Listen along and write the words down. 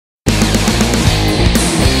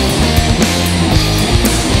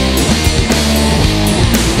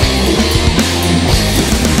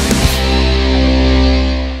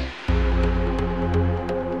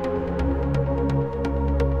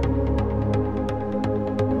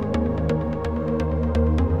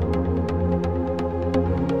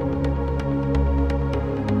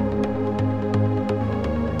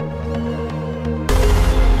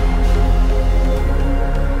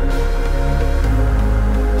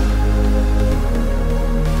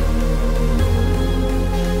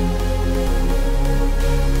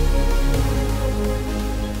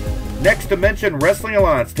Dimension Wrestling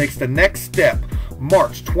Alliance takes the next step,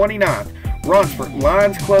 March 29th, Ronsford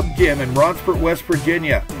Lions Club Gym in Ronsford, West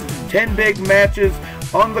Virginia. 10 big matches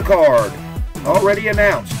on the card. Already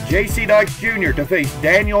announced, J.C. Dykes Jr. to face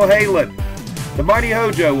Daniel Halen. The Mighty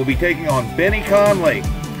Hojo will be taking on Benny Conley.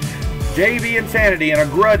 JV Insanity in a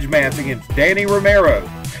grudge match against Danny Romero.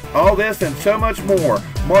 All this and so much more,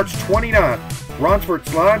 March 29th,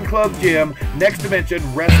 Ronsford's Lion Club Gym, Next Dimension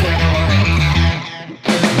Wrestling Alliance.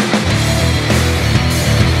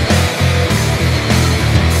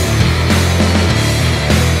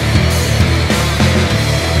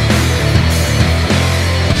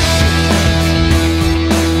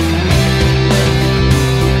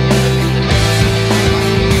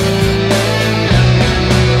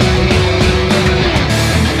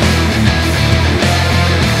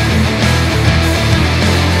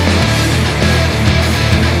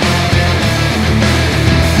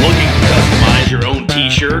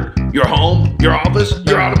 Your home, your office,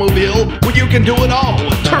 your automobile, well, you can do it all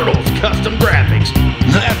with Turtles Custom Graphics.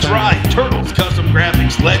 That's right, Turtles Custom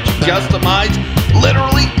Graphics lets you customize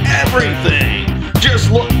literally everything. Just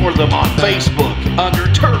look for them on Facebook under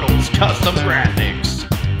Turtles Custom Graphics.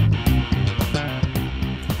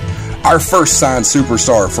 Our first signed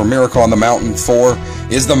superstar for Miracle on the Mountain 4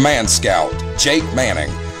 is the Man Scout, Jake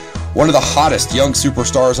Manning. One of the hottest young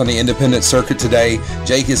superstars on the independent circuit today,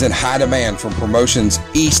 Jake is in high demand from promotions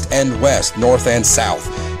east and west, north and south.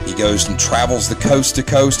 He goes and travels the coast to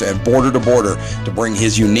coast and border to border to bring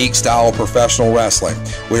his unique style of professional wrestling.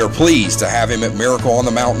 We are pleased to have him at Miracle on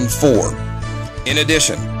the Mountain 4. In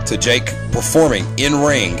addition to Jake performing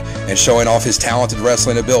in-ring and showing off his talented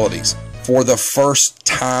wrestling abilities, for the first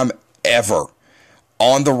time ever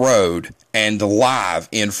on the road and live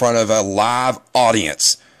in front of a live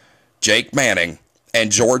audience, Jake Manning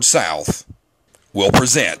and George South will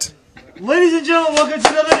present. Ladies and gentlemen, welcome to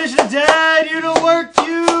another edition of Dad, You Don't Work,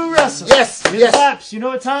 You Wrestle. Yes, yes. Claps. You know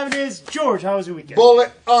what time it is. George, how was your weekend?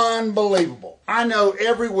 Bullet, unbelievable. I know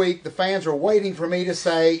every week the fans are waiting for me to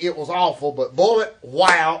say it was awful, but Bullet,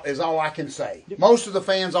 wow, is all I can say. Yep. Most of the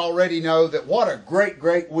fans already know that what a great,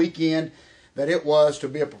 great weekend that it was to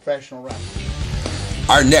be a professional wrestler.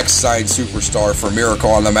 Our next signed superstar for Miracle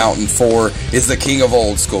on the Mountain 4 is the king of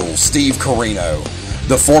old school, Steve Corino.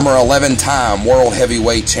 The former 11-time World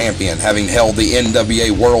Heavyweight Champion, having held the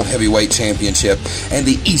NWA World Heavyweight Championship and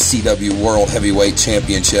the ECW World Heavyweight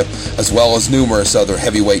Championship, as well as numerous other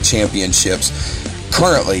heavyweight championships,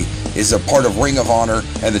 currently is a part of Ring of Honor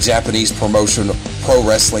and the Japanese promotion Pro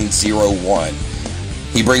Wrestling 01.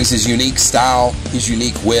 He brings his unique style, his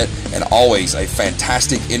unique wit, and always a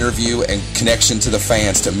fantastic interview and connection to the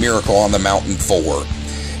fans to Miracle on the Mountain 4.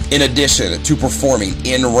 In addition to performing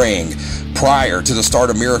in-ring, prior to the start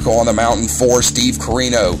of Miracle on the Mountain 4, Steve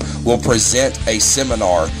Corino will present a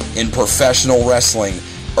seminar in professional wrestling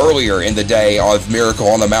earlier in the day of Miracle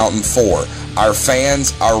on the Mountain 4. Our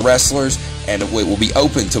fans, our wrestlers, and it will be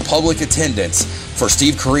open to public attendance for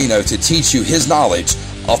Steve Corino to teach you his knowledge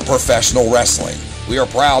of professional wrestling. We are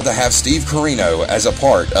proud to have Steve Corino as a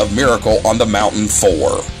part of Miracle on the Mountain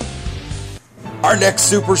 4. Our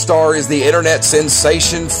next superstar is the internet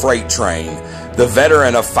sensation Freight Train. The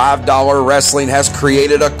veteran of $5 wrestling has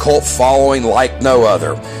created a cult following like no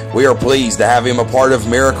other. We are pleased to have him a part of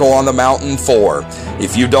Miracle on the Mountain 4.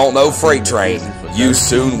 If you don't know Freight Train, you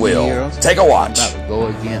soon will. Take a watch. I'm about to go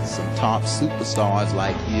against some top superstars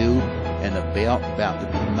like you, and the belt about to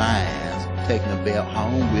be mine. Taking the belt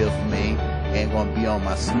home with me. Ain't gonna be on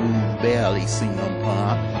my smooth belly, CM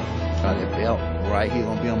Punk. Got that belt right here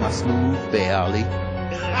gonna be on my smooth belly.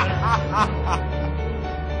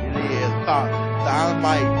 It is. I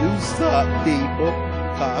might do something, people.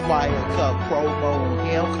 I might cut promo on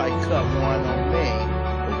him, I cut one on me.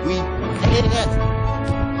 But we had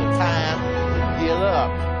the time to get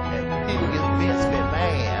up and people get Vince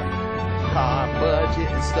McMahon, car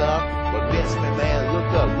budget and stuff. But Vince McMahon,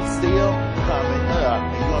 look up, we still coming up.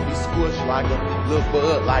 And you're gonna be squished like a little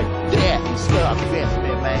bug like that and stuff, Vince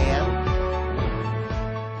McMahon.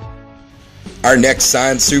 Our next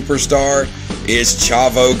signed superstar is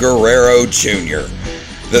Chavo Guerrero Jr.,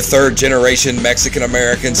 the third-generation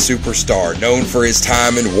Mexican-American superstar, known for his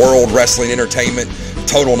time in World Wrestling Entertainment,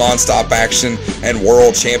 Total Nonstop Action, and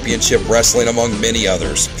World Championship Wrestling, among many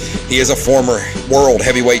others. He is a former World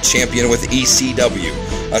Heavyweight Champion with ECW,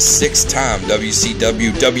 a 6-time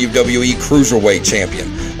WCW WWE Cruiserweight Champion,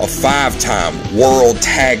 a 5-time World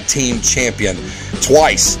Tag Team Champion,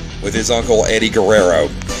 twice with his uncle Eddie Guerrero.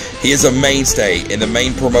 He is a mainstay in the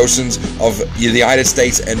main promotions of the United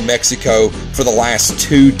States and Mexico for the last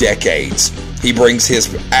 2 decades. He brings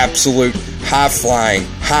his absolute high-flying,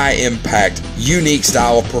 high-impact, unique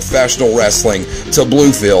style of professional wrestling to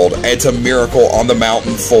Bluefield and to Miracle on the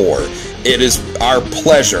Mountain 4. It is our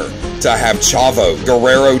pleasure to have Chavo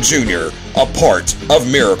Guerrero Jr. a part of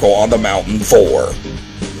Miracle on the Mountain 4.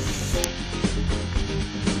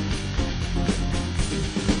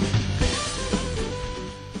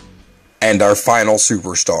 And our final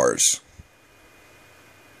superstars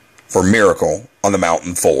for Miracle on the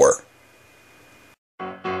Mountain 4.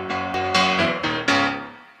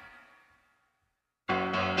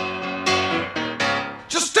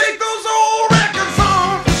 Just take those old records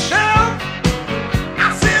off the shelf.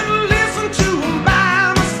 I sit and listen to them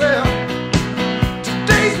by myself.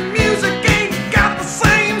 Today's music ain't got the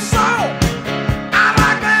same soul. I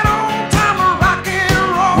like that old time of rock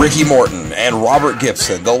and roll. Ricky Morton and Robert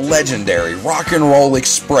Gibson, the legendary Rock and Roll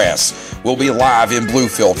Express, will be live in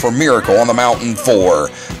Bluefield for Miracle on the Mountain 4.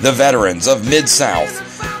 The veterans of Mid-South,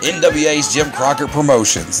 NWA's Jim Crockett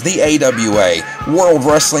Promotions, the AWA, World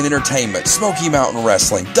Wrestling Entertainment, Smoky Mountain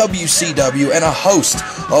Wrestling, WCW, and a host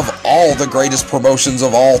of all the greatest promotions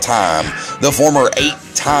of all time. The former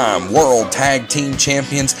 8-time World Tag Team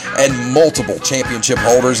Champions and multiple championship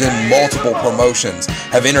holders in multiple promotions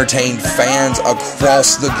have entertained fans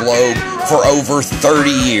across the globe for over 30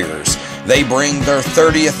 years. They bring their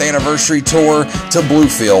 30th anniversary tour to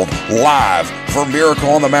Bluefield live for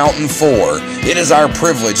Miracle on the Mountain 4. It is our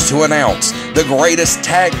privilege to announce the greatest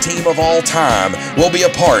tag team of all time will be a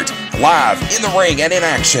part live in the ring and in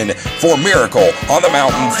action for Miracle on the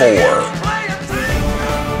Mountain 4.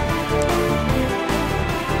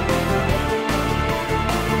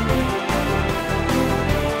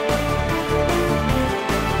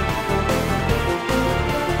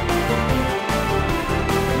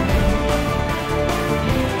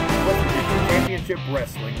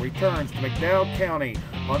 Wrestling returns to McDowell County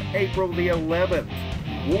on April the 11th.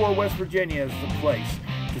 War, West Virginia is the place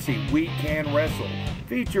to see We Can Wrestle,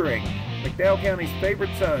 featuring McDowell County's favorite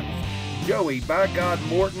sons, Joey by God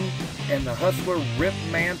Morton and the hustler Rip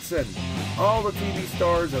Manson. All the TV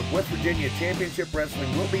stars of West Virginia Championship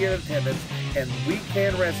Wrestling will be in attendance, and We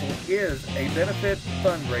Can Wrestle is a benefit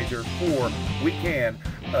fundraiser for We Can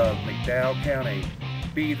of McDowell County.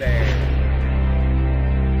 Be there.